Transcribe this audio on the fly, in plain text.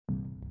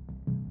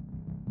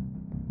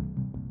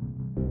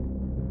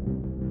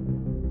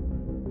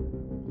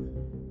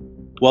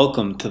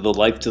Welcome to the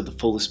Life to the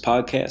Fullest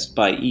podcast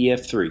by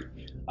EF3.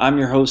 I'm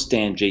your host,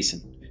 Dan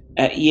Jason.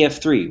 At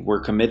EF3,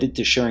 we're committed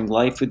to sharing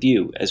life with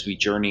you as we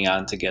journey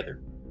on together.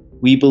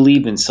 We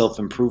believe in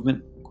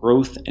self-improvement,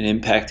 growth, and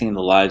impacting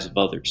the lives of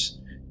others.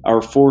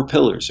 Our 4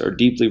 pillars are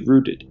deeply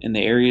rooted in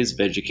the areas of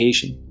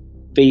education,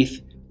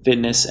 faith,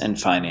 fitness, and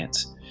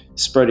finance,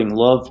 spreading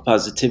love,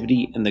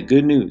 positivity, and the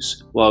good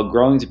news while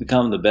growing to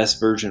become the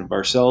best version of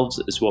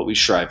ourselves is what we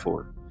strive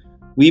for.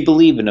 We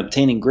believe in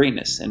obtaining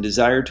greatness and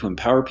desire to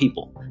empower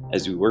people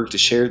as we work to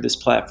share this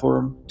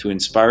platform to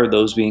inspire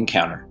those we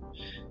encounter.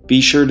 Be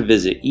sure to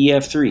visit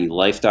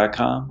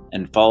ef3life.com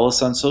and follow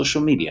us on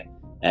social media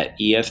at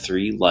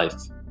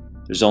ef3life.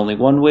 There's only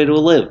one way to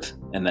live,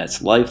 and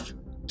that's life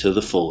to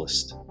the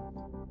fullest.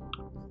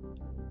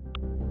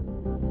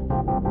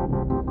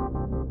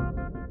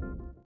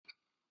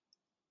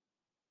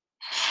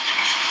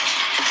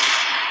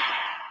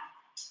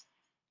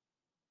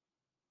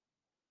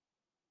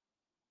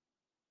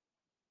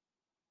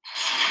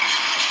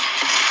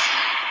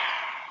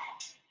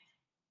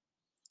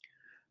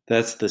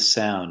 That's the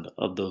sound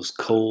of those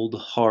cold,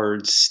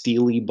 hard,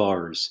 steely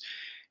bars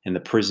and the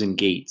prison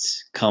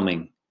gates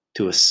coming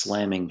to a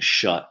slamming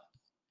shut.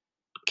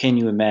 Can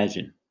you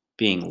imagine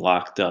being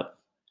locked up,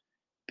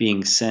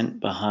 being sent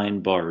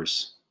behind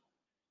bars,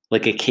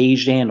 like a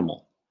caged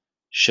animal,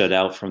 shut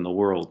out from the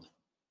world,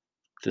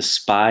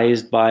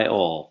 despised by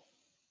all?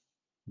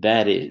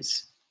 That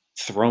is,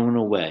 thrown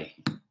away,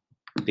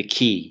 the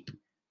key,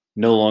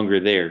 no longer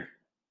there,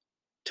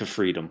 to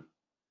freedom,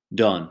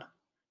 done,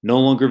 no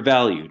longer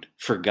valued,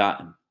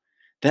 forgotten.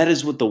 That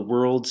is what the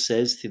world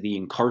says to the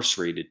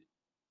incarcerated.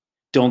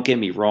 Don't get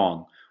me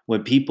wrong,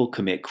 when people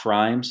commit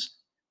crimes,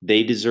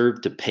 they deserve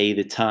to pay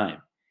the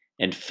time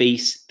and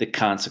face the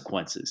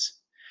consequences.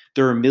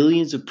 There are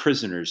millions of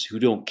prisoners who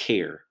don't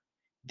care.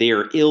 They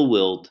are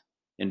ill-willed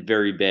and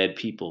very bad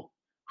people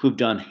who've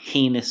done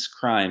heinous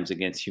crimes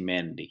against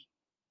humanity.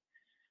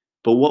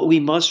 But what we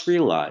must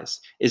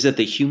realize is that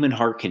the human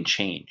heart can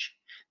change.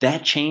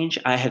 That change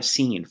I have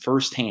seen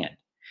firsthand,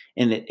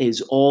 and it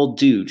is all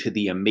due to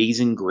the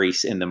amazing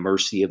grace and the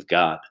mercy of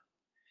God.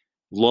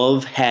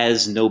 Love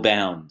has no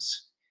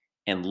bounds,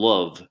 and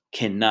love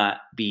cannot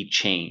be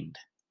chained.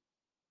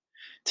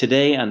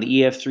 Today on the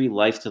EF3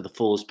 Life to the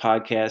Fullest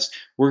podcast,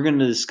 we're going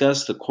to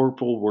discuss the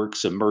corporal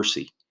works of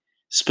mercy,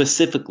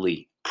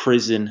 specifically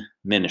prison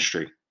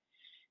ministry.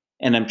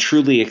 And I'm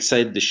truly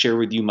excited to share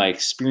with you my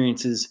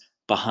experiences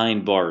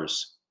behind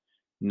bars.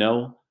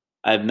 No,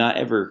 I have not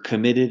ever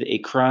committed a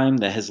crime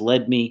that has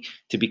led me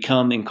to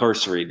become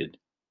incarcerated.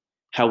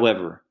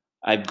 However,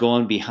 I've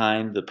gone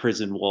behind the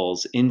prison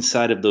walls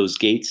inside of those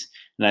gates,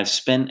 and I've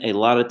spent a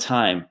lot of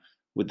time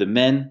with the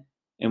men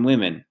and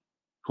women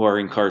who are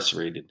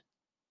incarcerated.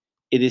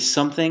 It is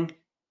something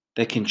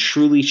that can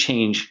truly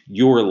change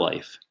your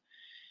life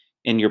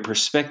and your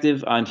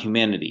perspective on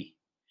humanity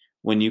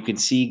when you can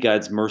see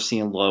God's mercy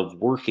and love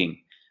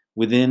working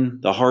within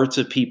the hearts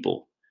of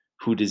people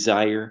who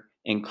desire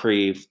and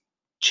crave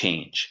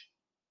change.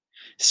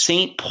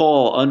 St.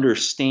 Paul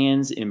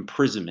understands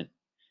imprisonment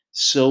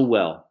so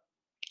well,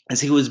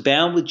 as he was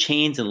bound with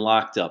chains and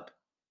locked up.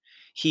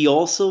 He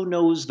also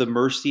knows the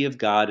mercy of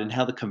God and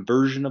how the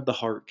conversion of the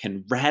heart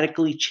can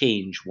radically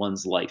change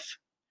one's life.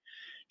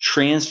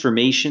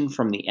 Transformation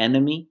from the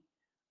enemy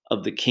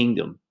of the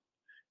kingdom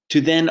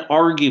to then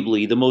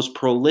arguably the most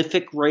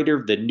prolific writer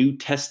of the New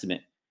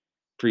Testament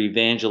for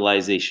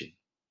evangelization.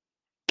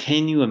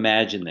 Can you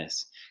imagine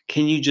this?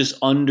 Can you just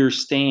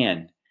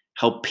understand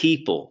how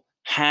people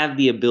have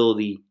the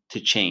ability to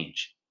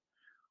change?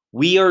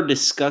 We are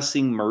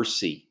discussing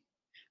mercy,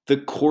 the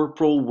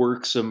corporal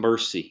works of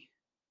mercy,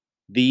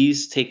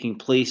 these taking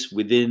place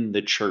within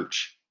the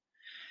church.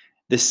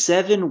 The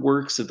 7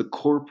 works of the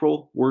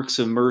corporal works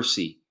of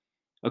mercy,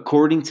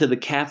 according to the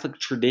Catholic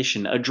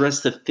tradition,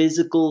 address the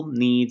physical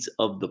needs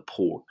of the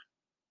poor.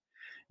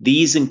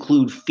 These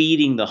include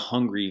feeding the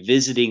hungry,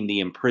 visiting the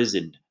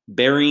imprisoned,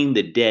 burying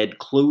the dead,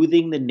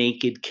 clothing the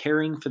naked,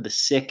 caring for the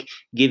sick,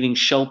 giving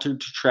shelter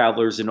to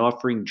travelers, and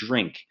offering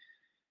drink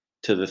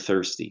to the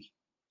thirsty.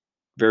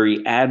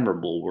 Very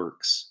admirable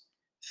works,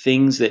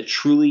 things that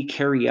truly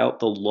carry out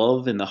the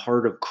love in the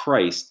heart of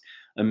Christ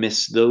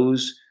amidst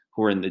those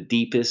who are in the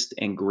deepest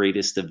and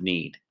greatest of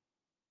need.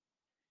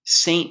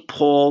 St.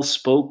 Paul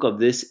spoke of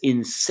this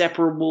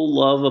inseparable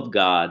love of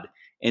God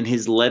in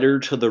his letter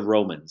to the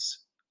Romans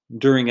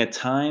during a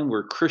time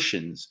where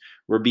Christians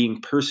were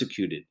being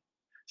persecuted,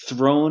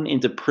 thrown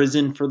into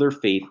prison for their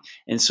faith,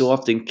 and so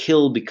often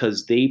killed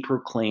because they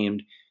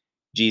proclaimed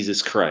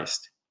Jesus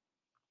Christ.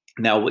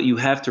 Now, what you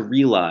have to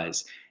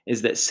realize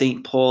is that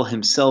St. Paul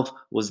himself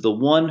was the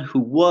one who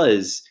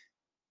was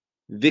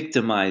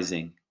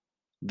victimizing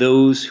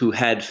those who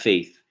had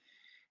faith.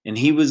 And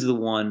he was the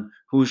one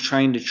who was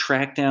trying to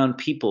track down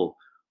people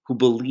who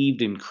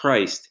believed in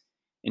Christ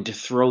and to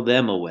throw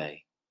them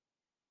away.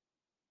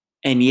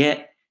 And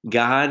yet,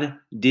 God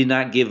did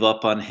not give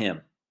up on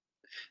him.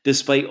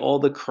 Despite all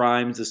the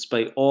crimes,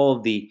 despite all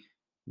of the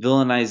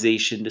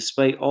villainization,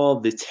 despite all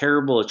of the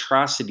terrible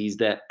atrocities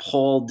that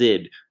Paul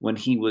did when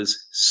he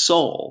was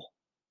Saul,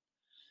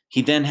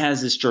 He then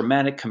has this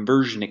dramatic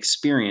conversion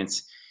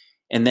experience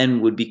and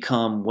then would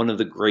become one of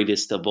the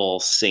greatest of all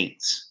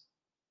saints.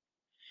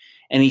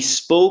 And he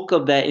spoke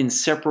of that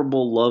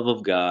inseparable love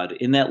of God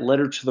in that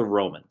letter to the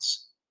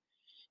Romans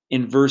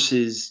in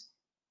verses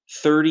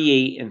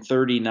 38 and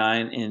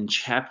 39 in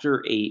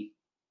chapter 8,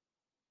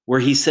 where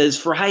he says,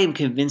 "For I am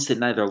convinced that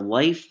neither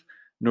life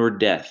nor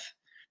death,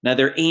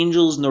 neither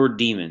angels nor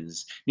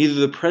demons, neither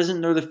the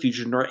present nor the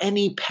future, nor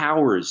any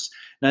powers,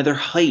 neither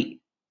height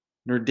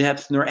nor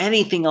depth, nor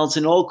anything else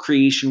in all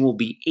creation will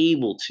be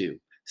able to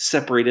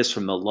separate us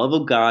from the love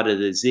of God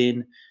that is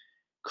in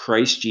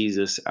Christ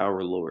Jesus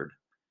our Lord."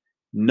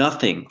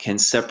 Nothing can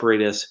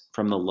separate us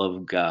from the love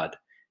of God,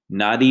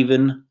 not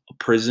even a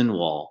prison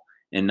wall,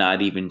 and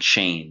not even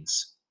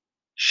chains,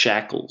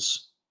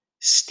 shackles,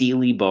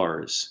 steely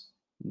bars,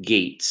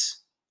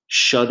 gates,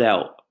 shut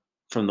out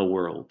from the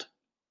world.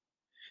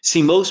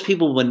 See, most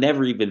people would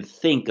never even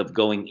think of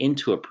going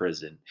into a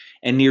prison,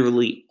 and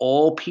nearly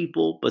all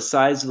people,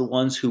 besides the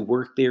ones who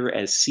work there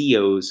as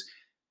COs,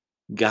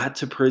 got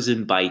to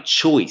prison by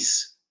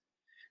choice,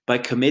 by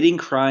committing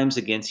crimes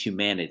against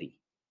humanity.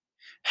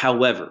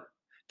 However,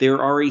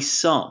 there are a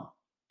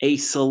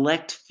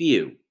select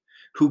few,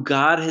 who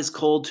God has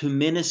called to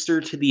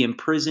minister to the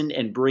imprisoned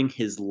and bring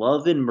his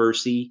love and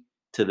mercy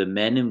to the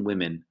men and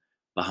women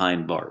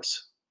behind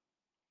bars.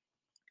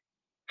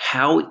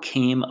 How it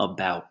came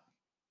about.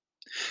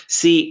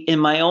 See, in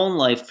my own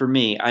life, for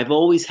me, I've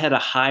always had a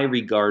high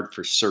regard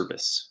for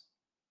service.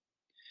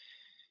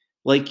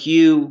 Like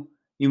you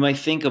might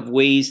think of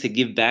ways to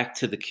give back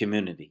to the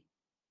community.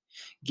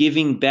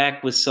 Giving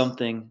back was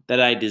something that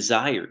I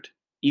desired,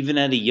 even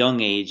at a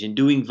young age, and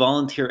doing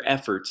volunteer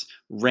efforts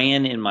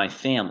ran in my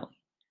family.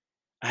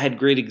 I had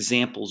great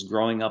examples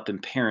growing up in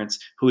parents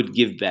who would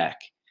give back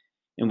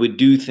and would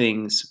do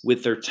things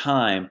with their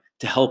time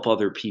to help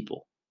other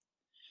people.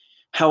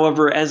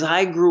 However, as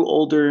I grew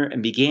older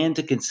and began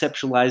to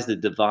conceptualize the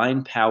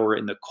divine power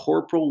in the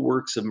corporal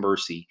works of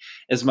mercy,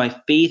 as my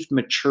faith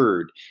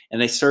matured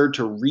and I started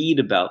to read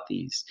about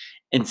these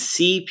and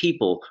see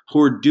people who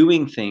were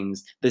doing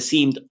things that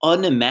seemed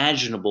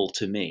unimaginable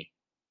to me,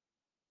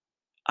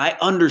 I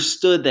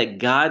understood that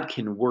God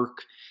can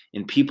work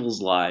in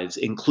people's lives,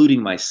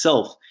 including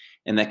myself,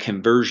 and that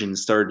conversion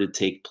started to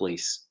take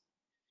place.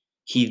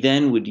 He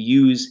then would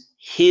use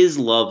his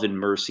love and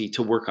mercy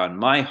to work on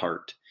my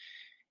heart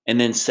and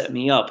then set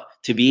me up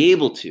to be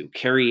able to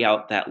carry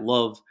out that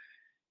love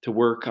to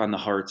work on the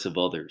hearts of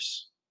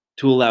others,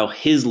 to allow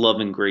his love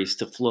and grace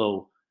to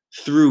flow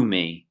through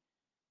me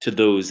to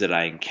those that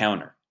I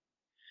encounter.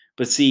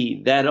 But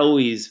see, that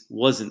always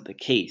wasn't the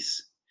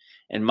case,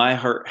 and my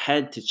heart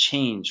had to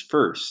change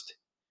first,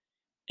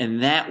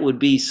 and that would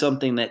be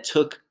something that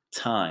took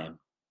time.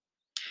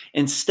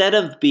 Instead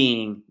of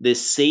being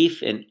this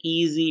safe and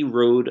easy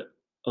road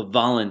of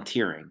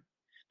volunteering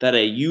that I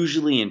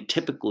usually and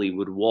typically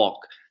would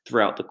walk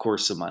throughout the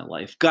course of my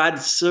life, God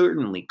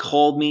certainly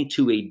called me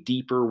to a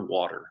deeper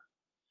water,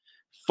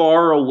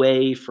 far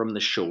away from the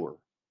shore,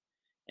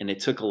 and it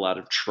took a lot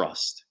of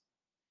trust.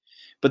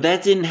 But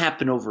that didn't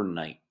happen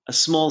overnight. A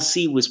small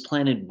seed was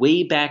planted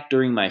way back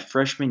during my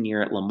freshman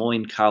year at Le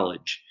Moyne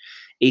College,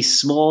 a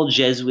small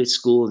Jesuit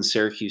school in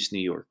Syracuse, New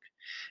York.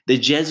 The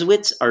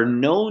Jesuits are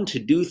known to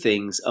do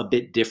things a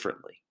bit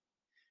differently.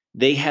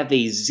 They have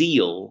a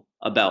zeal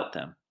about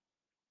them.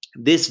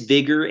 This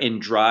vigor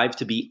and drive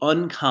to be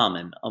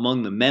uncommon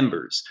among the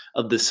members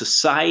of the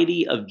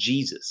Society of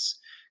Jesus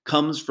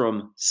comes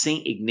from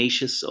St.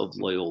 Ignatius of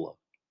Loyola.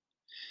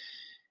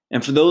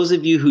 And for those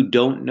of you who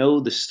don't know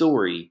the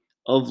story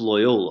of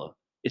Loyola,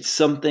 it's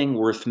something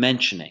worth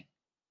mentioning.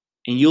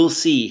 And you'll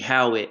see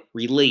how it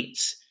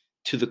relates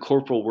to the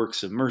corporal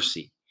works of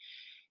mercy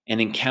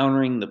and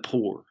encountering the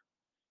poor,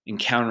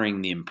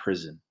 encountering the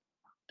imprisoned.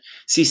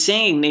 See,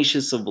 St.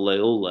 Ignatius of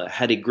Loyola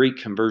had a great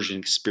conversion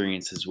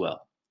experience as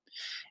well.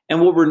 And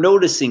what we're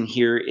noticing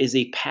here is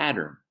a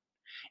pattern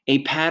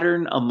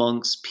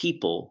amongst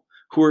people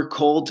who are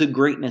called to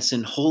greatness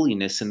and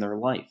holiness in their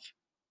life.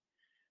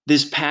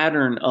 This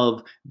pattern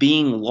of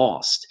being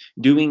lost,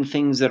 doing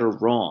things that are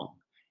wrong,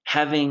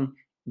 having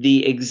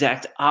the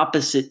exact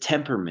opposite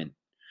temperament,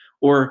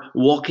 or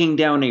walking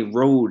down a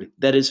road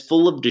that is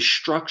full of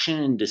destruction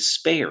and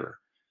despair,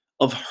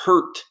 of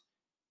hurt.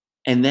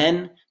 And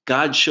then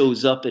God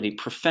shows up in a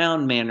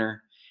profound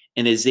manner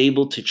and is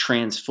able to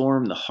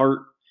transform the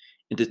heart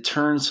and to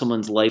turn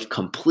someone's life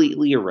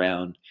completely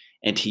around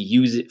and to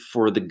use it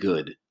for the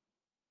good.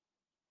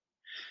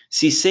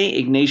 See, St.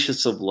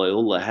 Ignatius of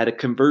Loyola had a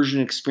conversion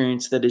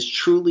experience that is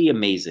truly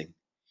amazing.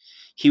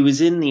 He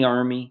was in the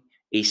army,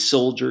 a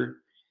soldier,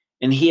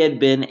 and he had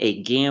been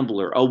a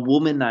gambler, a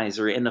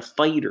womanizer, and a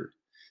fighter,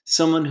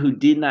 someone who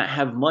did not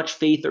have much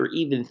faith or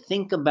even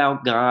think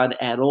about God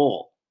at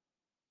all.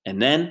 And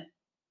then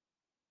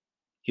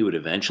he would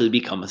eventually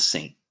become a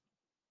saint.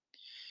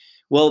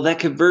 Well, that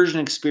conversion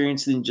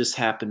experience didn't just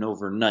happen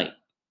overnight.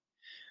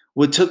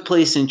 What took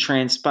place and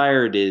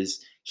transpired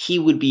is he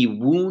would be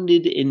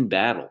wounded in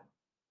battle.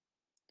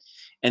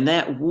 And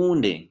that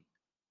wounding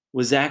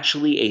was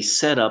actually a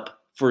setup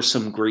for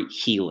some great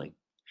healing.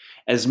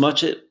 As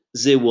much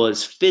as it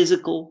was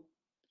physical,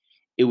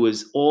 it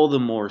was all the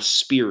more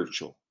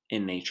spiritual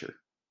in nature.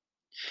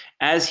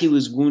 As he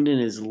was wounded,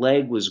 his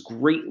leg was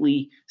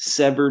greatly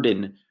severed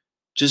and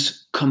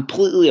just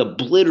completely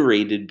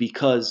obliterated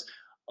because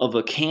of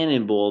a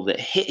cannonball that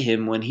hit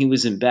him when he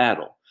was in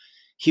battle.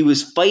 He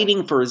was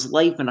fighting for his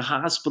life in a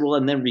hospital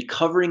and then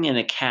recovering in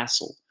a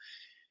castle.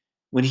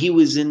 When he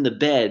was in the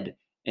bed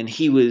and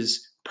he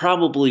was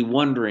probably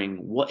wondering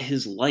what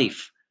his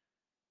life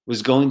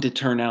was going to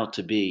turn out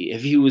to be,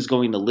 if he was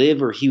going to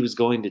live or he was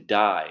going to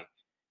die,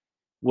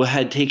 what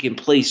had taken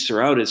place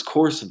throughout his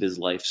course of his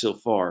life so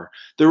far.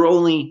 There were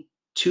only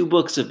two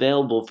books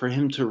available for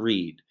him to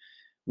read.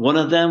 One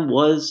of them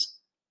was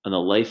On the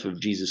Life of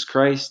Jesus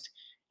Christ,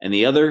 and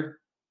the other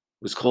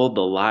was called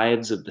The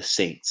Lives of the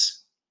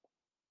Saints.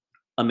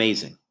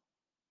 Amazing.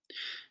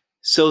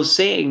 So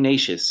St.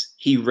 Ignatius,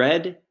 he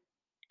read,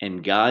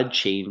 and God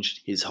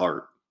changed his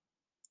heart.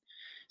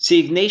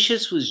 St.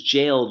 Ignatius was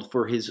jailed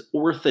for his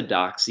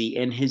orthodoxy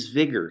and his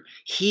vigor.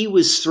 He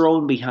was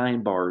thrown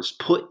behind bars,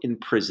 put in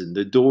prison,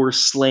 the door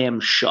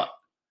slammed shut.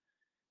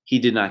 He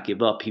did not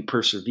give up. He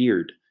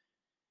persevered.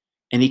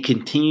 And he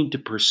continued to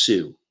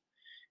pursue.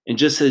 And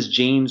just as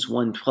James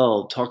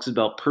 1:12 talks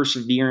about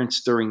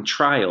perseverance during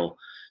trial,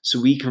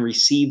 so we can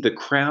receive the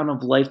crown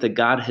of life that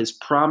God has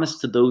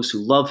promised to those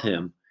who love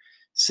him,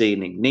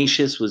 St.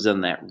 Ignatius was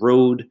on that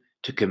road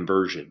to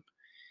conversion.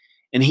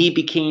 And he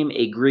became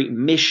a great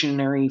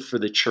missionary for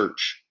the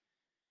church.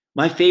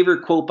 My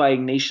favorite quote by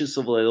Ignatius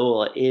of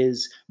Loyola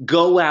is,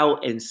 "Go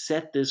out and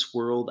set this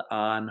world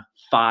on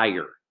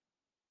fire."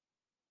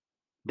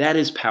 That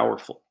is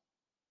powerful.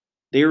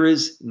 There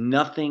is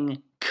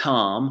nothing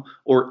calm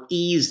or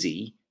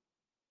easy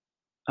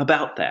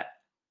about that.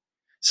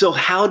 So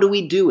how do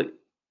we do it?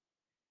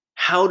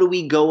 How do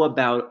we go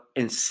about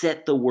and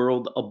set the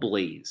world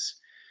ablaze?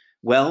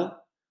 Well,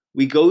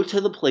 we go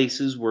to the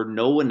places where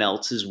no one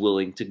else is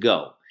willing to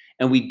go.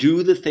 And we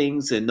do the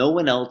things that no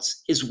one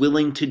else is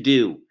willing to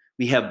do.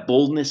 We have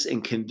boldness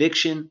and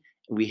conviction,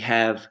 and we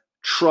have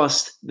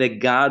trust that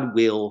God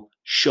will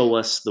show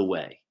us the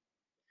way.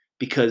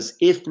 Because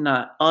if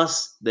not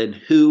us, then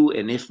who?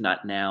 And if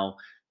not now,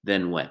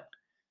 then when?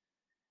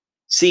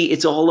 See,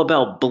 it's all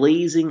about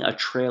blazing a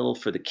trail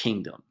for the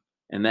kingdom.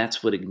 And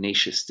that's what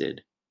Ignatius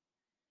did.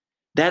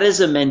 That is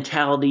a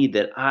mentality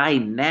that I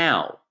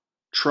now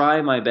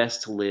try my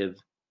best to live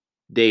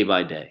day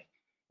by day.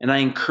 And I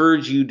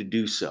encourage you to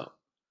do so,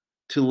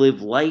 to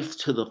live life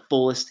to the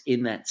fullest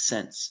in that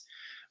sense.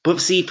 But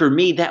see, for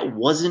me, that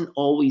wasn't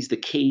always the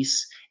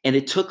case. And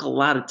it took a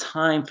lot of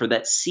time for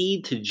that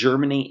seed to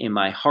germinate in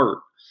my heart.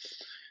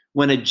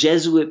 When a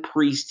Jesuit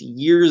priest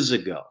years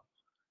ago,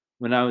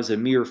 when I was a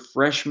mere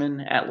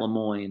freshman at Le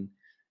Moyne,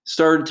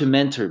 started to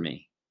mentor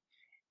me.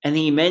 And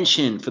he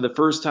mentioned for the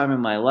first time in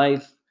my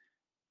life,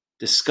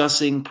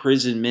 discussing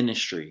prison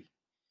ministry.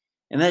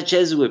 And that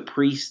Jesuit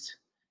priest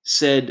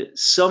said,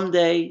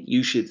 "Someday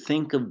you should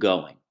think of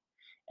going,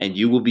 and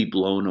you will be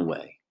blown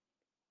away."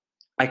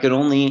 I could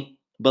only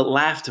but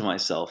laugh to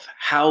myself.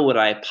 How would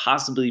I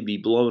possibly be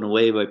blown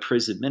away by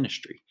prison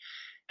ministry?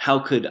 How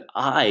could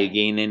I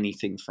gain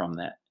anything from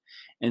that?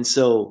 And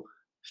so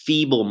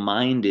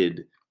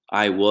feeble-minded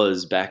I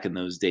was back in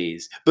those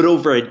days. But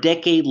over a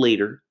decade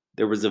later,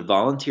 there was a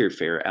volunteer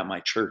fair at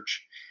my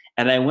church.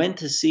 And I went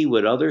to see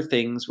what other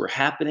things were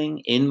happening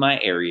in my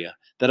area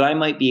that I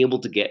might be able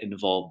to get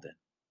involved in.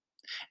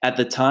 At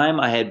the time,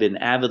 I had been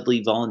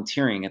avidly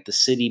volunteering at the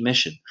city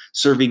mission,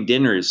 serving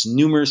dinners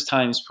numerous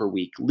times per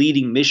week,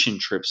 leading mission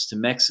trips to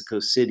Mexico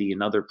City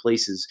and other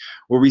places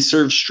where we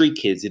serve street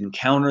kids and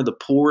encounter the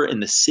poor in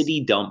the city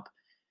dump,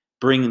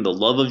 bringing the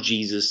love of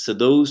Jesus to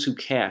those who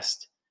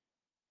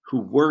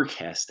were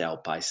cast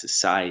out by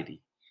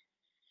society.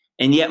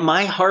 And yet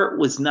my heart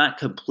was not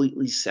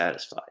completely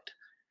satisfied.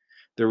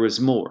 There was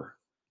more,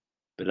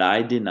 but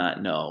I did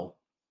not know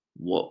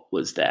what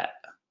was that.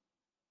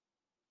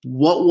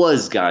 What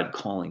was God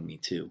calling me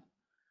to?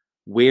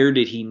 Where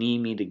did he need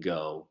me to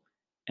go?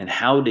 And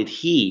how did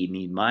he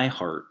need my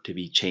heart to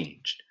be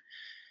changed?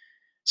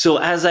 So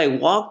as I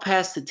walked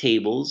past the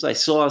tables, I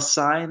saw a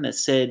sign that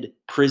said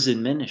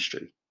prison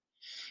ministry.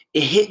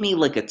 It hit me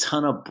like a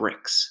ton of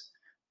bricks.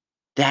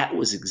 That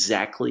was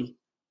exactly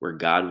where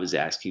God was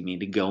asking me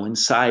to go,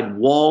 inside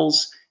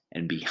walls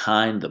and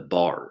behind the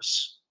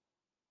bars.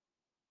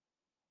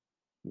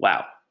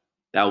 Wow,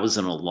 that was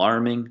an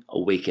alarming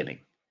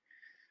awakening.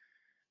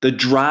 The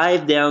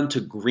drive down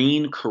to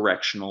Green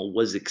Correctional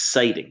was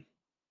exciting.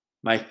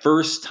 My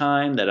first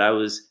time that I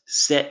was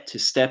set to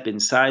step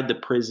inside the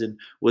prison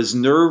was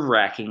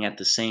nerve-wracking at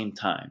the same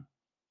time.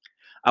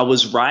 I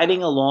was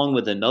riding along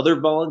with another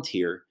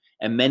volunteer,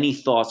 and many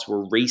thoughts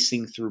were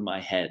racing through my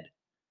head.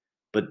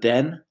 But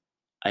then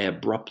I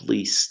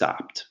abruptly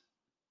stopped.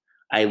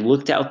 I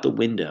looked out the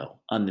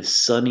window on this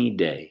sunny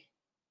day,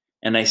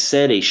 and I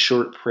said a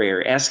short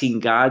prayer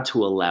asking God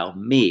to allow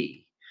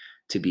me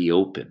to be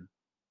open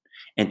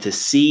and to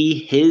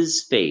see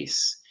his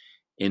face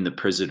in the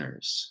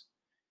prisoners.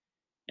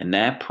 And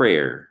that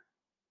prayer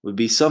would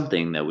be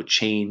something that would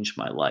change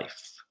my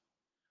life.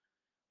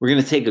 We're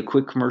going to take a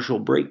quick commercial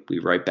break. We'll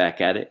be right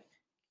back at it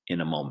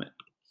in a moment.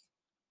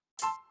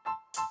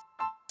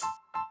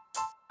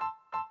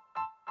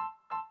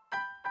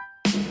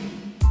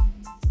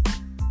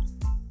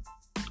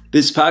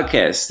 This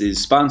podcast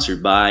is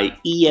sponsored by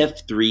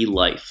EF3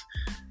 Life.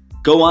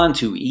 Go on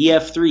to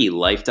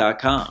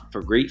ef3life.com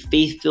for great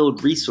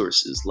faith-filled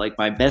resources like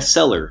my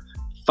bestseller,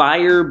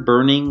 Fire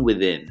Burning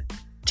Within,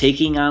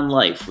 Taking on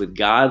Life with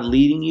God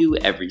Leading You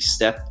Every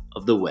Step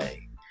of the Way.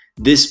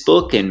 This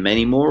book and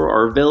many more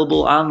are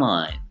available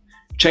online.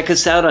 Check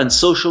us out on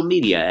social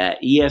media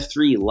at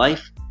EF3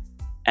 Life.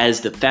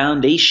 As the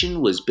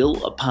foundation was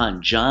built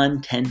upon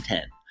John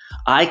 10:10,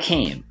 I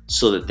came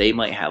so that they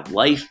might have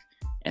life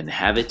and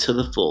have it to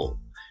the full.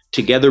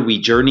 Together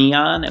we journey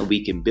on and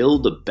we can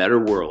build a better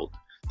world.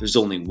 There's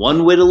only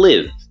one way to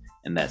live,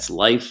 and that's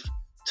life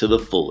to the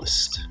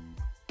fullest.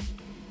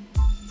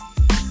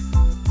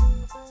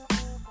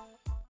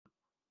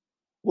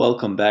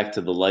 Welcome back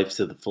to the Life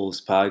to the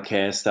Fullest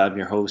podcast. I'm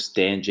your host,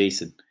 Dan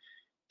Jason.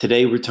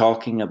 Today we're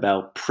talking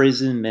about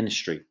prison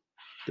ministry,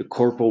 the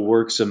corporal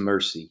works of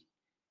mercy.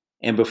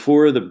 And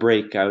before the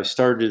break, I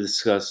started to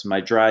discuss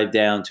my drive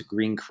down to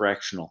Green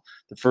Correctional,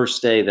 the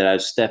first day that I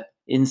stepped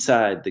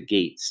inside the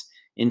gates,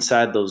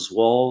 inside those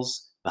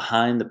walls,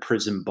 behind the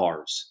prison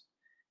bars.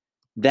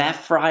 That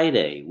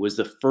Friday was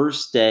the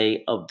first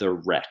day of the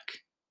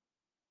REC.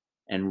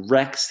 And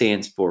REC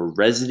stands for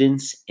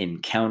Residents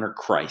Encounter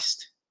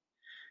Christ.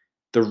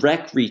 The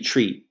REC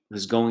retreat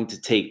was going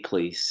to take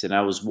place, and I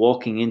was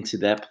walking into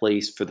that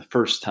place for the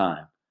first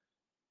time.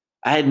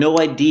 I had no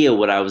idea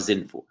what I was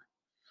in for.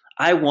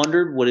 I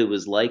wondered what it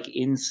was like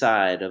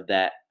inside of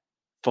that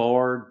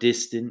far,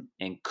 distant,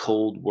 and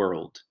cold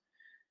world.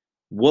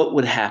 What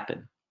would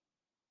happen?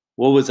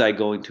 What was I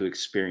going to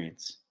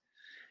experience?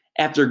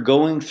 After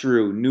going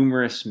through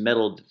numerous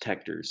metal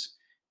detectors,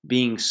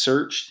 being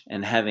searched,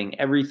 and having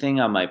everything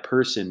on my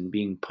person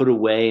being put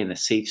away in a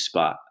safe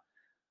spot,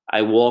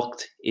 I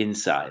walked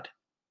inside.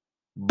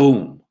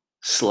 Boom!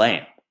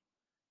 Slam!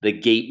 The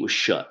gate was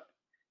shut.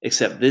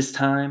 Except this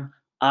time,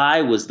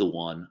 I was the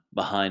one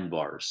behind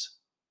bars.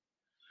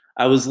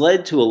 I was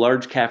led to a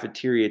large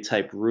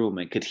cafeteria-type room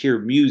and could hear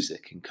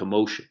music and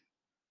commotion.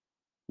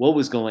 What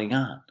was going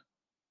on?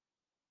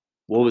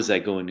 What was I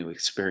going to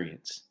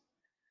experience?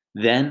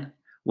 Then,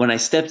 when I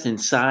stepped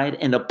inside,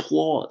 an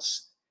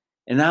applause.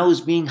 And I was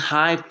being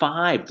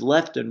high-fived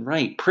left and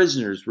right.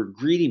 Prisoners were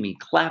greeting me,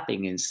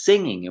 clapping and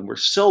singing, and were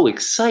so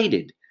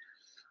excited.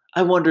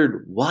 I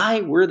wondered, why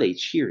were they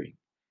cheering?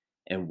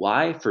 And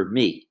why for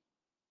me?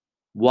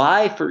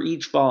 Why for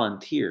each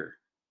volunteer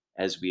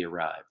as we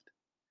arrived?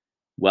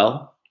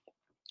 Well,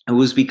 it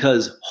was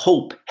because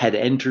hope had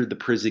entered the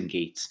prison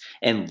gates,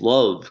 and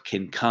love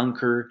can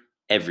conquer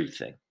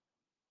everything.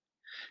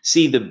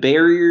 See, the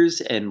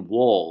barriers and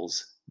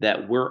walls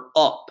that were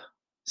up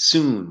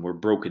soon were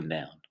broken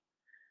down.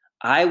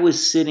 I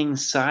was sitting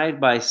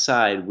side by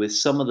side with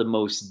some of the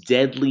most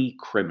deadly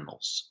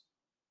criminals.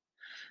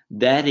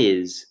 That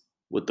is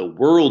what the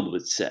world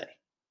would say.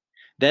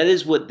 That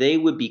is what they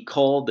would be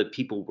called, that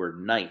people were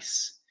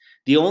nice.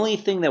 The only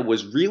thing that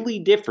was really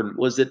different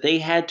was that they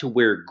had to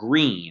wear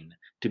green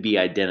to be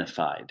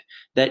identified.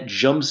 That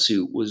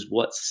jumpsuit was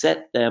what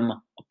set them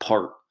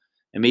apart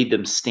and made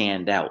them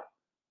stand out,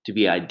 to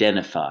be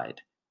identified,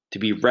 to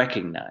be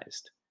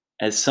recognized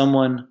as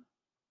someone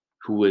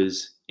who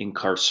was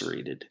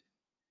incarcerated.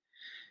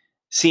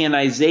 See, in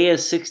Isaiah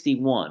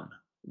 61,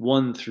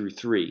 1 through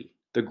 3,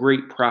 the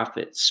great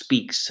prophet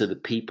speaks to the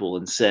people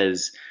and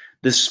says,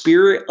 "The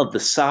Spirit of the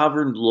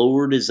Sovereign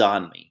Lord is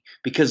on me,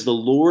 because the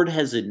Lord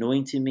has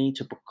anointed me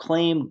to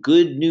proclaim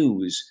good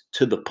news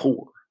to the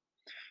poor.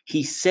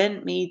 He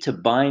sent me to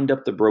bind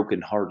up the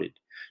brokenhearted,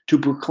 to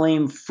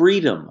proclaim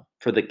freedom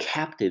for the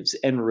captives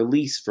and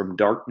release from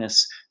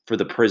darkness for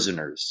the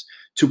prisoners,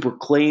 to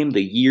proclaim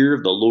the year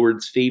of the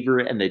Lord's favor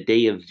and the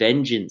day of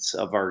vengeance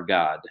of our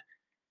God,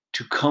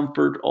 to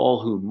comfort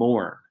all who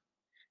mourn,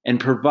 and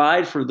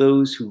provide for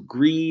those who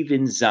grieve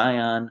in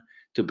Zion,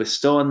 to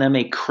bestow on them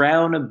a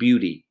crown of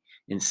beauty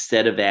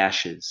instead of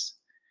ashes,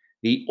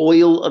 the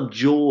oil of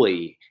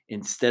joy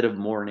instead of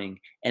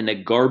mourning, and a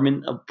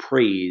garment of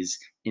praise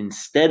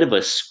instead of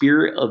a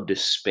spirit of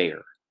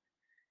despair.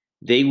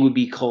 They would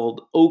be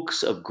called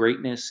oaks of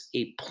greatness,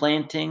 a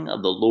planting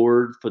of the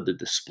Lord for the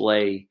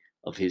display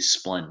of his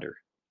splendor."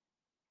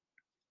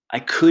 I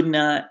could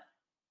not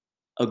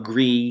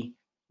agree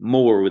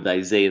more with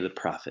Isaiah the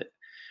prophet.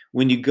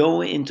 When you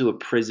go into a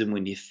prison,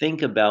 when you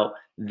think about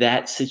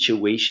that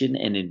situation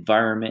and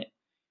environment,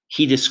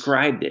 he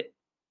described it.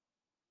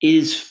 It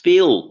is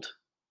filled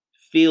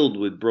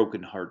with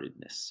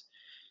brokenheartedness.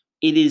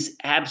 It is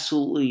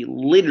absolutely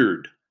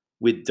littered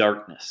with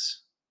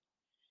darkness.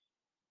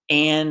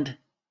 And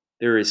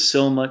there is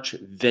so much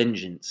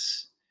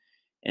vengeance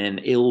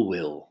and ill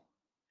will.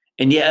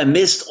 And yet,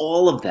 amidst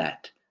all of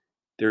that,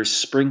 there's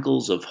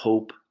sprinkles of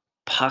hope,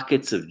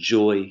 pockets of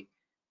joy,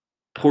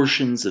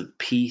 portions of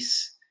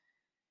peace,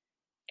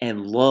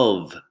 and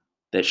love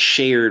that's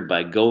shared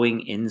by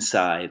going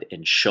inside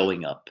and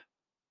showing up.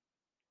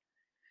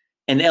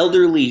 An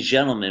elderly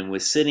gentleman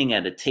was sitting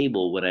at a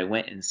table when I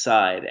went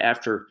inside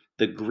after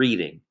the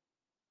greeting.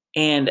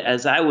 And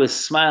as I was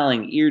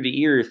smiling ear to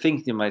ear,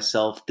 thinking to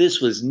myself,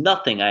 this was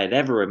nothing I had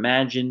ever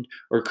imagined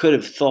or could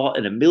have thought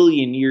in a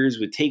million years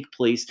would take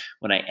place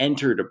when I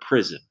entered a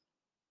prison.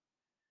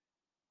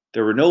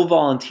 There were no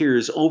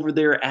volunteers over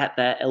there at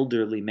that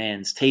elderly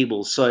man's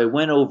table, so I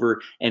went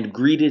over and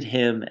greeted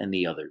him and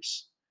the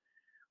others.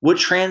 What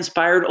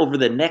transpired over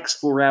the next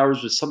 4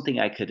 hours was something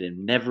I could have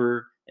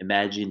never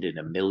imagined in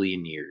a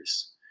million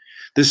years.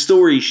 The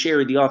stories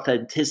shared the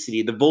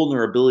authenticity, the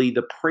vulnerability,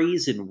 the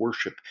praise and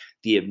worship,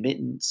 the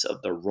admittance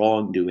of the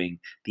wrongdoing,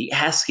 the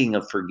asking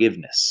of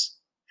forgiveness.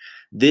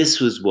 This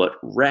was what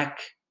REC,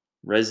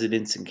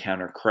 Residents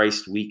Encounter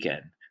Christ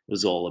Weekend,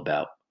 was all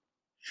about.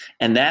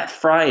 And that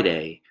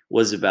Friday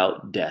was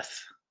about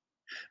death.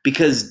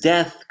 Because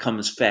death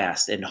comes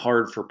fast and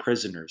hard for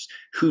prisoners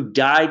who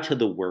die to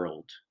the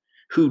world,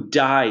 who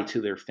die to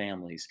their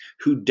families,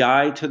 who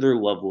die to their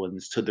loved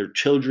ones, to their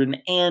children,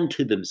 and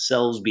to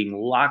themselves being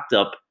locked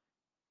up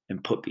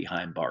and put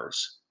behind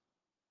bars.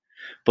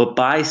 But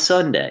by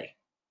Sunday,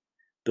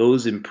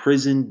 those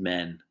imprisoned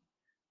men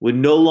would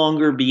no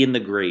longer be in the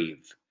grave,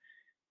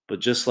 but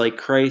just like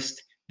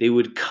Christ, they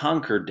would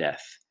conquer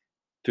death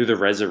through the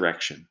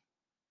resurrection.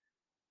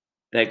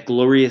 That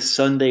glorious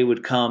Sunday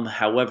would come.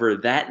 However,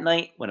 that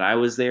night when I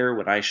was there,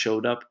 when I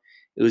showed up,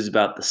 it was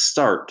about the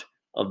start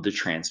of the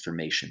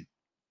transformation.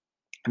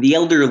 The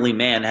elderly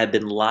man had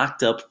been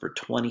locked up for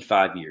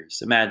 25 years.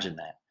 Imagine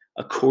that.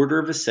 A quarter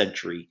of a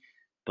century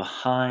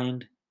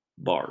behind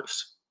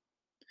bars.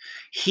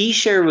 He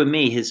shared with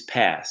me his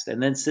past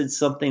and then said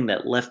something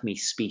that left me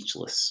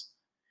speechless.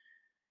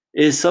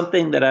 It is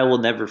something that I will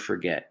never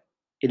forget.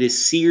 It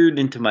is seared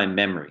into my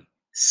memory,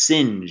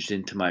 singed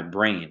into my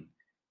brain,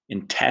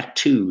 and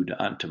tattooed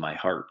onto my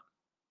heart.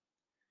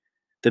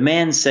 The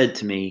man said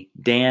to me,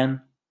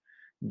 Dan,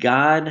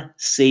 God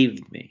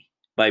saved me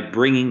by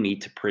bringing me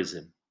to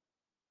prison.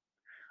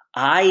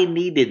 I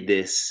needed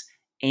this,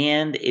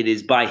 and it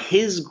is by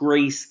His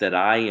grace that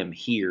I am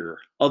here.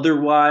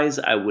 Otherwise,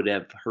 I would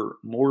have hurt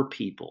more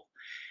people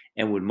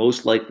and would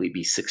most likely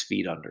be 6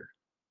 feet under.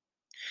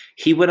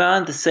 He went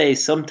on to say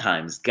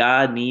sometimes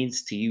God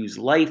needs to use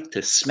life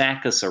to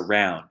smack us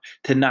around,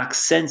 to knock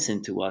sense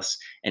into us,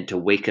 and to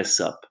wake us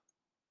up.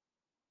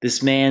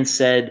 This man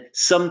said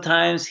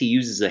sometimes he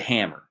uses a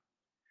hammer,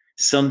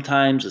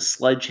 sometimes a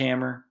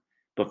sledgehammer,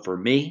 but for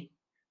me,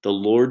 the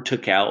Lord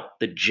took out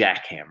the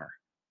jackhammer.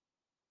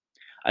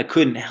 I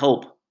couldn't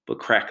help but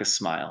crack a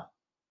smile.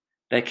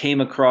 That came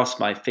across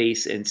my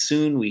face, and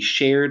soon we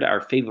shared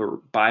our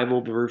favorite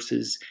Bible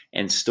verses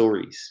and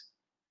stories.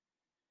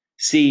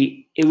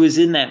 See, it was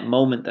in that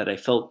moment that I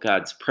felt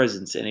God's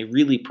presence in a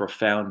really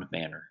profound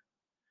manner.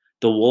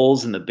 The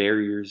walls and the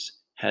barriers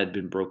had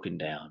been broken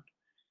down,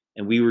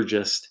 and we were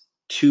just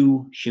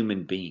two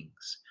human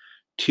beings,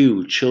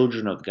 two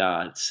children of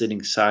God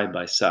sitting side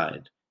by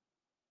side,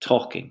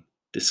 talking,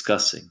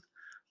 discussing,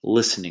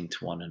 listening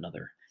to one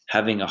another,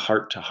 having a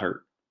heart to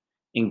heart,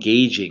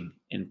 engaging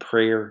in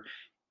prayer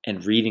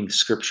and reading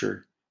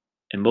scripture,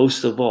 and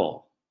most of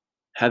all,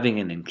 having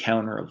an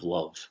encounter of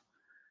love.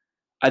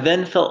 I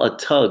then felt a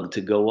tug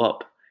to go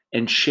up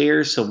and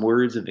share some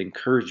words of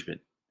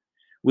encouragement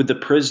with the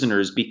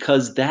prisoners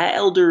because that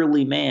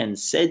elderly man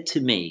said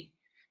to me,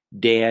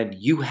 Dan,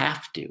 you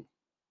have to.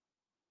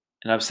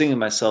 And I was thinking to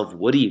myself,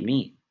 what do you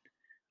mean?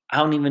 I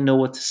don't even know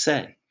what to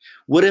say.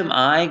 What am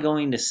I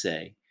going to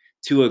say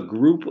to a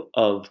group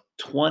of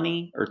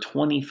 20 or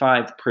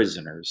 25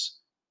 prisoners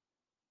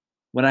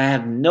when I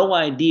have no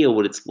idea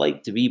what it's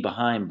like to be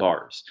behind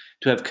bars,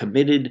 to have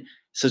committed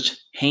such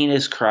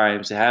heinous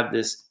crimes, to have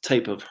this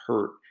type of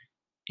hurt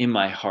in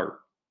my heart?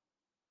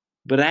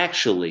 But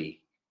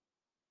actually,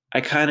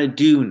 I kind of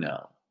do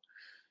know.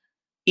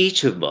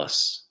 Each of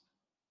us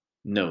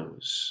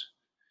knows.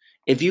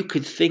 If you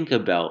could think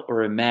about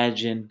or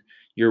imagine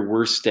your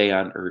worst day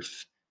on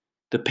earth,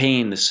 the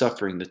pain, the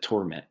suffering, the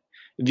torment,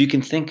 if you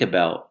can think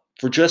about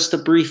for just a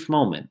brief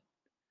moment,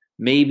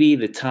 maybe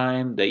the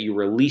time that you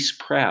were least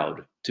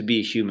proud to be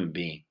a human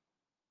being,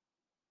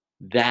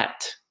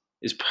 that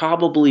is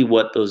probably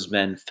what those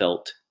men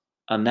felt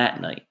on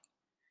that night.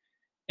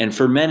 And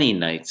for many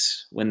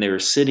nights, when they were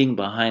sitting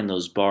behind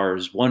those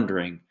bars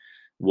wondering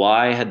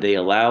why had they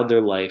allowed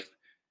their life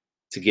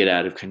to get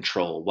out of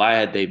control? Why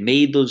had they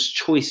made those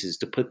choices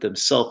to put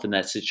themselves in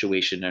that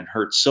situation and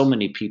hurt so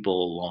many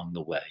people along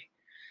the way?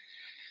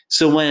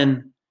 So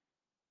when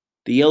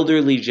the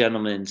elderly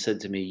gentleman said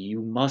to me,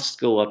 you must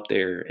go up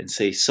there and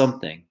say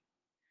something,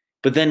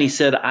 but then he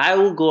said, I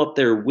will go up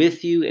there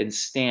with you and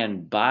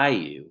stand by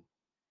you.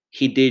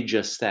 He did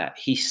just that.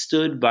 He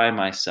stood by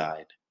my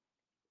side.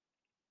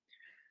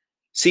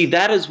 See,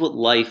 that is what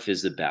life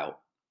is about.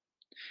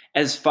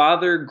 As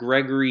Father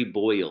Gregory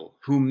Boyle,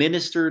 who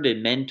ministered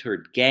and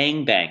mentored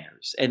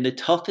gangbangers and the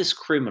toughest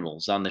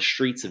criminals on the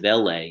streets of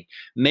LA,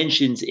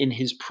 mentions in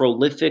his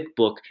prolific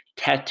book,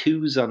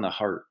 Tattoos on the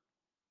Heart,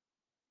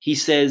 He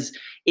says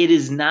it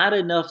is not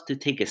enough to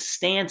take a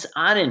stance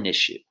on an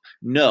issue.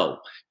 No,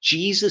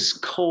 Jesus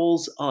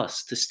calls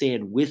us to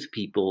stand with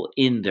people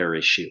in their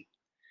issue.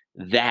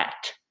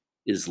 That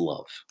is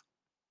love.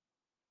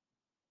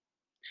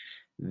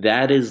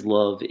 That is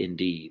love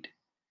indeed.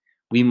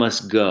 We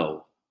must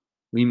go.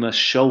 We must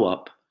show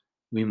up.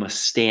 We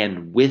must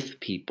stand with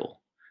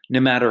people, no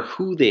matter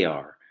who they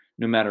are,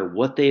 no matter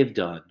what they have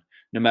done,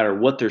 no matter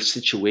what their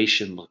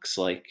situation looks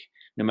like,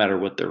 no matter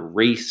what their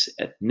race,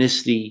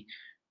 ethnicity,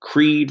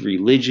 creed,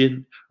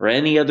 religion, or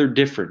any other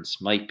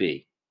difference might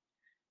be.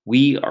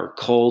 We are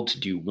called to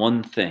do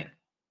one thing,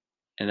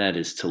 and that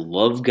is to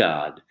love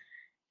God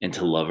and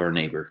to love our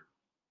neighbor.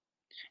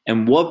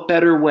 And what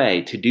better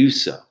way to do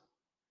so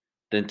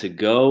than to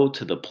go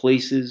to the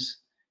places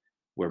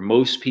where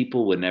most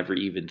people would never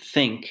even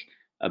think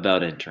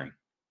about entering?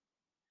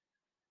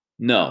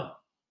 No,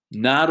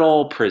 not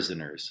all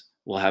prisoners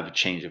will have a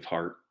change of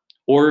heart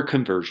or a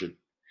conversion,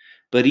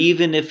 but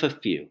even if a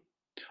few,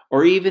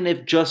 or even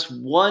if just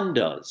one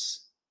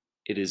does,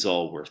 it is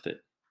all worth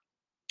it.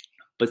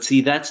 But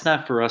see, that's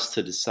not for us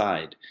to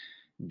decide.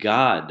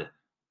 God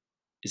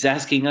is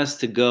asking us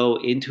to go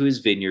into his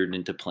vineyard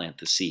and to plant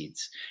the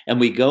seeds. And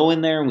we go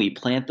in there and we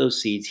plant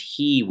those seeds.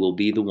 He will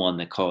be the one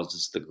that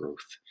causes the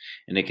growth.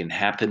 And it can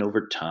happen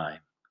over time.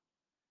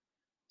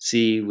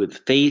 See,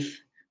 with faith,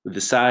 with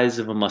the size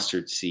of a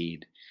mustard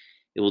seed,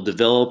 it will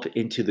develop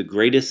into the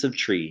greatest of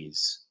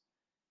trees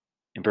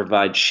and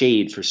provide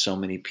shade for so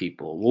many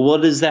people. Well,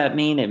 what does that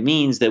mean? It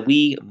means that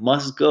we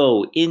must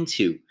go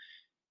into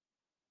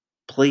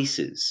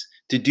places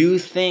to do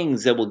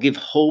things that will give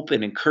hope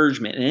and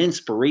encouragement and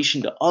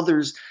inspiration to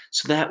others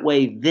so that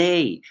way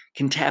they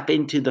can tap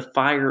into the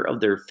fire of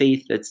their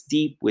faith that's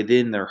deep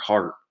within their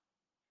heart,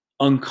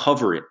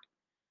 uncover it,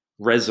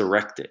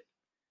 resurrect it,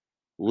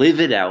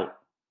 live it out,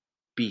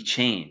 be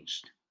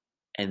changed,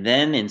 and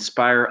then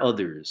inspire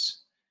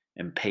others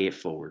and pay it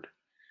forward.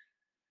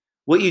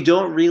 What you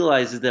don't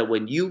realize is that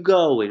when you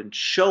go and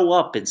show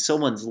up in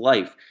someone's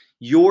life,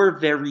 your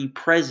very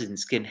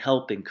presence can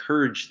help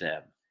encourage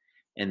them.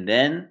 And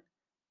then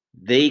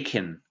they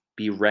can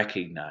be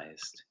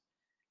recognized.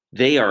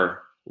 They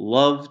are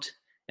loved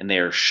and they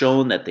are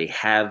shown that they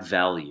have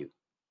value.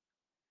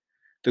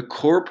 The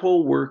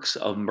corporal works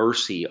of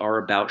mercy are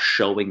about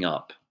showing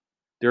up.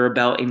 They're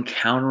about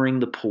encountering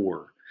the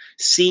poor,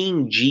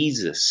 seeing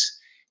Jesus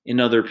in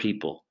other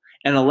people,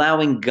 and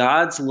allowing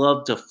God's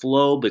love to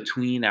flow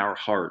between our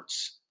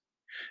hearts.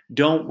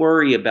 Don't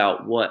worry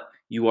about what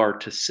you are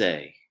to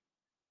say.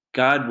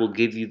 God will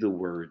give you the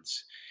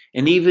words.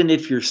 And even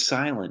if you're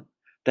silent,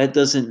 that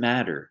doesn't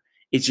matter.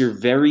 It's your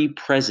very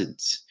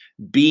presence,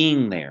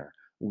 being there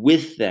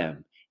with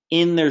them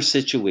in their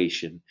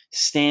situation,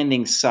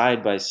 standing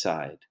side by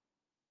side,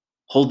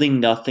 holding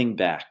nothing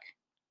back.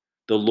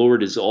 The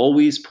Lord is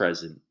always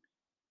present.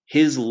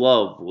 His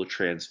love will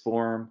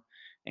transform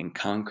and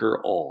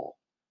conquer all,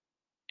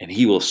 and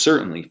He will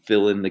certainly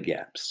fill in the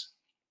gaps.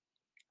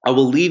 I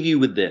will leave you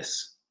with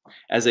this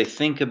as I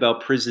think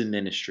about prison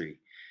ministry,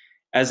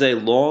 as I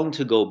long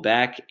to go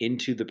back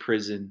into the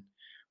prison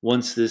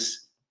once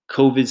this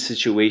COVID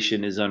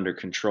situation is under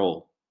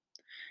control,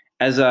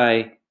 as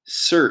I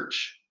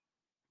search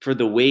for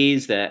the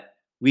ways that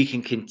we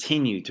can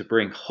continue to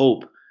bring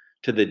hope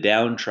to the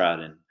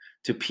downtrodden,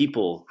 to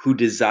people who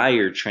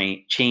desire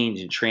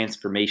change and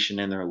transformation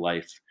in their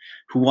life,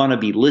 who want to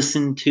be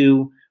listened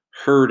to,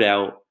 heard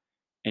out,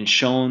 and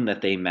shown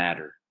that they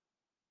matter.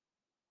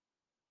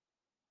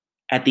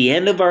 At the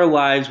end of our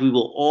lives, we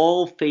will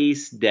all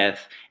face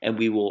death and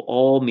we will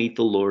all meet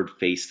the Lord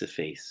face to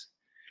face.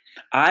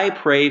 I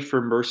pray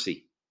for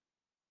mercy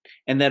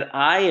and that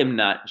I am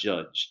not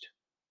judged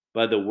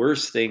by the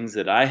worst things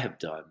that I have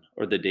done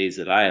or the days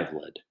that I have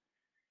led.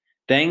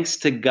 Thanks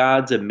to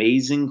God's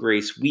amazing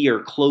grace, we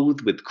are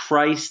clothed with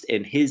Christ,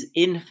 and his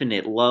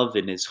infinite love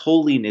and his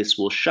holiness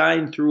will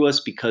shine through us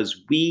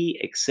because we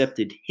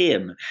accepted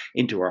him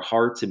into our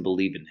hearts and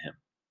believe in him.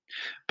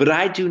 But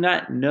I do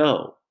not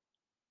know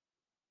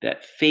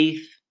that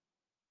faith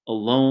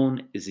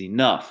alone is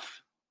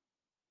enough.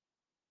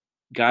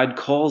 God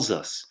calls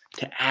us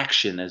to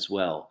action as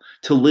well,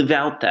 to live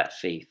out that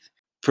faith.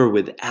 For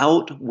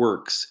without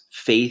works,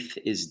 faith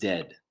is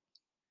dead.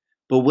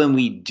 But when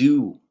we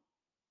do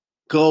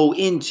go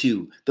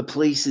into the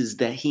places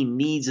that he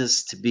needs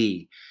us to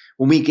be,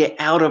 when we get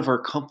out of our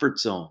comfort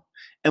zone,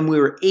 and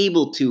we're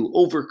able to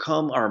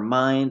overcome our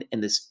mind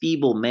in this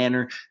feeble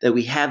manner, that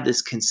we have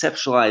this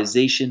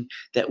conceptualization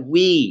that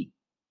we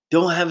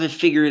don't have it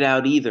figured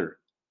out either,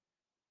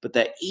 but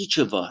that each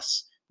of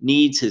us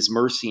needs his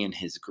mercy and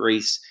his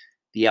grace,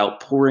 the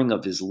outpouring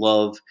of his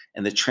love,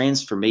 and the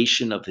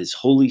transformation of his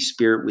Holy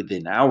Spirit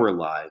within our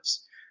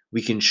lives,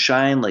 we can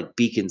shine like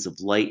beacons of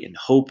light and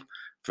hope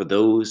for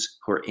those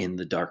who are in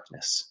the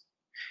darkness.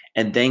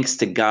 And thanks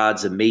to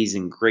God's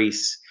amazing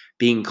grace,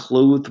 being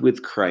clothed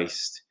with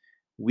Christ,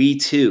 we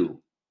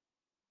too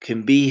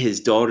can be his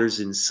daughters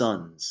and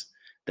sons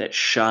that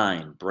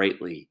shine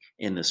brightly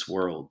in this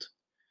world.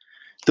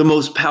 The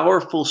most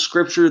powerful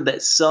scripture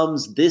that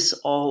sums this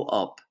all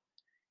up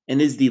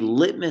and is the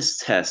litmus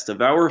test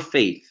of our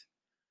faith.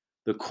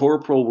 The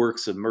corporal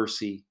works of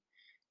mercy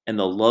and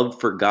the love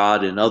for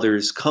God and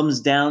others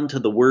comes down to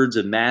the words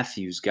of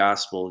Matthew's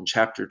Gospel in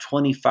chapter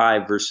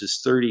 25,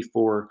 verses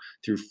 34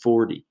 through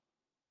 40.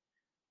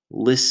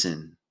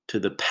 Listen to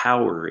the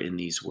power in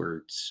these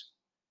words.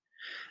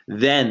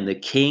 Then the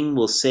king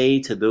will say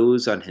to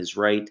those on his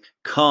right,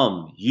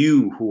 "Come,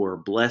 you who are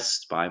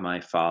blessed by my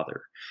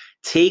Father.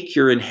 Take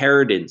your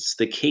inheritance,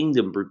 the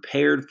kingdom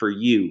prepared for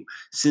you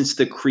since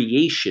the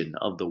creation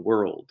of the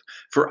world.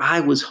 For I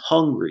was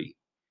hungry,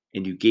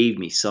 and you gave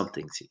me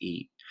something to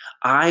eat.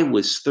 I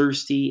was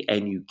thirsty,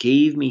 and you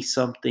gave me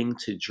something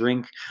to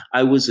drink.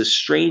 I was a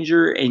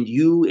stranger, and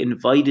you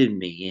invited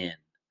me in.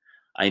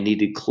 I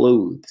needed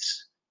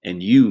clothes,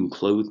 and you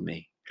clothed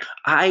me.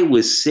 I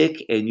was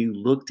sick, and you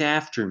looked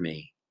after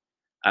me.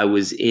 I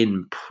was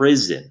in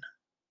prison,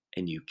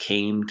 and you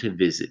came to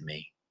visit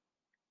me."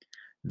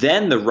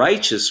 Then the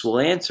righteous will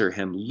answer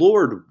him,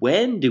 "Lord,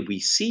 when did we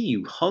see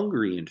you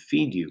hungry and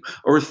feed you,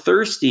 or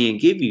thirsty and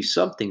give you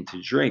something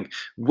to drink?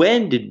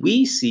 When did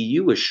we see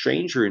you a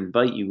stranger and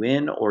invite you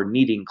in, or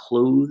needing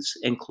clothes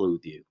and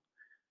clothe you?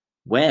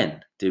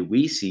 When did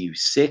we see you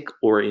sick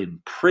or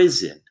in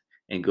prison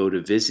and go to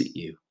visit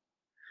you?"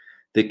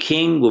 The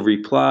king will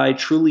reply,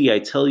 "Truly I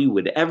tell you,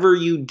 whatever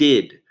you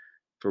did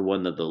for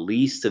one of the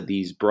least of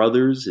these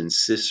brothers and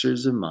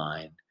sisters of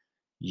mine,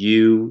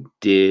 you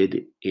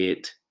did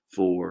it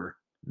for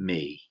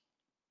me."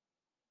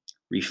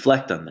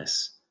 Reflect on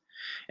this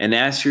and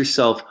ask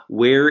yourself,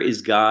 where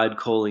is God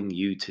calling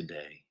you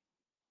today?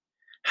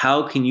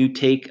 How can you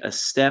take a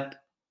step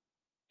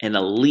and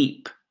a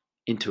leap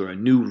into a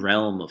new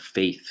realm of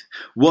faith?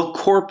 What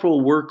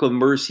corporal work of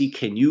mercy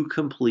can you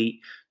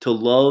complete to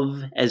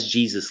love as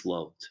Jesus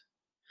loved?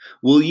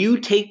 Will you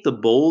take the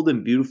bold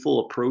and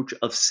beautiful approach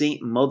of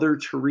Saint Mother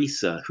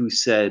Teresa, who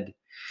said,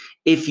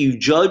 "If you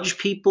judge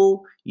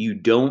people, you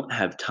don't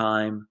have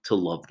time to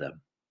love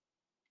them"?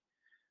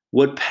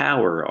 What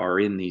power are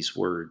in these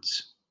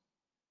words?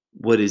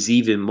 What is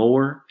even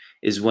more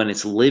is when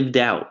it's lived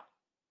out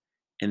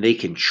and they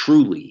can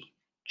truly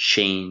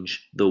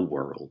change the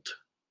world.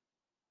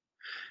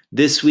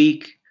 This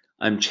week,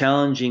 I'm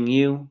challenging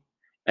you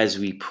as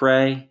we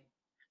pray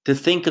to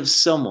think of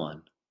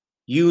someone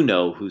you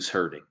know who's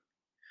hurting.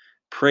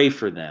 Pray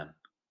for them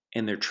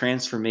and their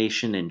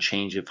transformation and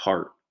change of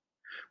heart.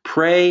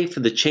 Pray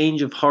for the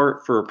change of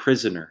heart for a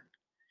prisoner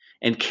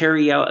and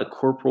carry out a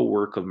corporal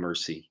work of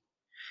mercy.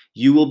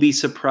 You will be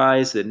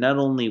surprised that not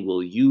only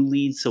will you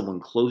lead someone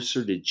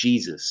closer to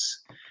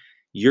Jesus,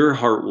 your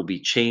heart will be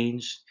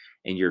changed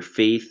and your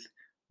faith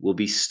will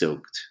be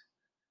stoked.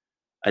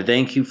 I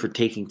thank you for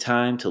taking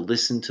time to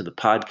listen to the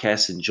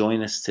podcast and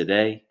join us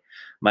today.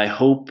 My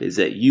hope is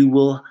that you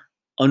will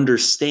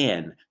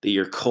understand that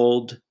you're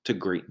called to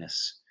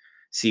greatness.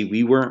 See,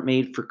 we weren't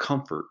made for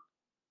comfort.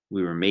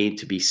 We were made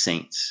to be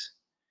saints.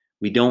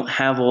 We don't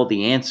have all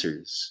the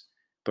answers,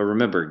 but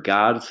remember,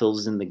 God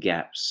fills in the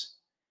gaps.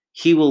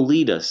 He will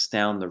lead us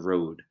down the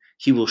road.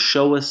 He will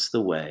show us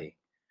the way.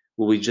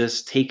 Will we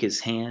just take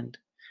his hand?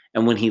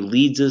 And when he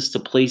leads us to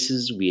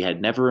places we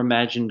had never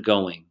imagined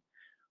going,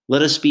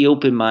 let us be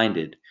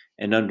open-minded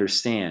and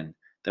understand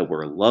that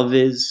where love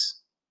is,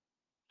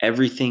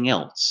 everything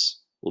else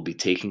will be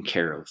taken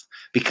care of,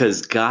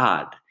 because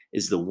God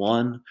is the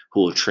one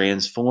who will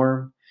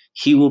transform.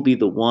 He will be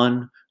the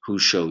one who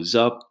shows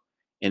up.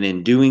 And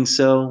in doing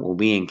so, when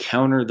we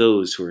encounter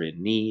those who are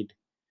in need,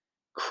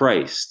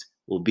 Christ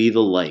will be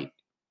the light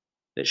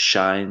that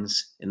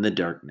shines in the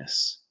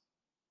darkness.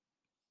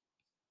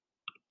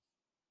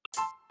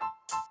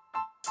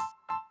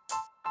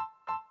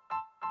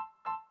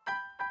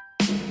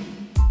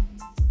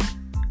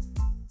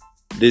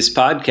 This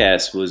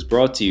podcast was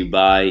brought to you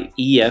by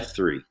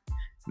EF3.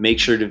 Make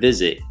sure to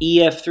visit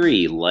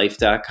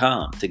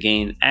ef3life.com to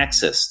gain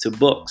access to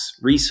books,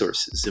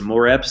 resources, and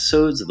more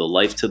episodes of the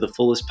Life to the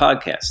Fullest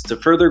podcast to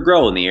further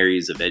grow in the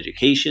areas of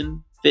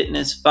education,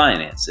 fitness,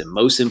 finance, and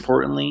most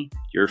importantly,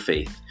 your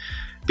faith.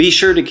 Be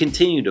sure to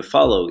continue to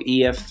follow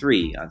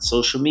EF3 on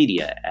social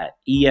media at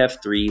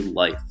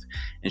EF3Life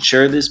and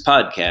share this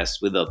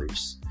podcast with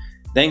others.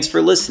 Thanks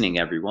for listening,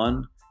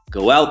 everyone.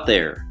 Go out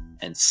there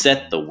and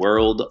set the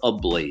world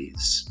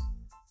ablaze.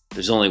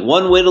 There's only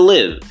one way to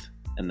live,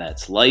 and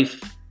that's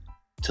life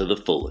to the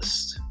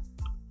fullest.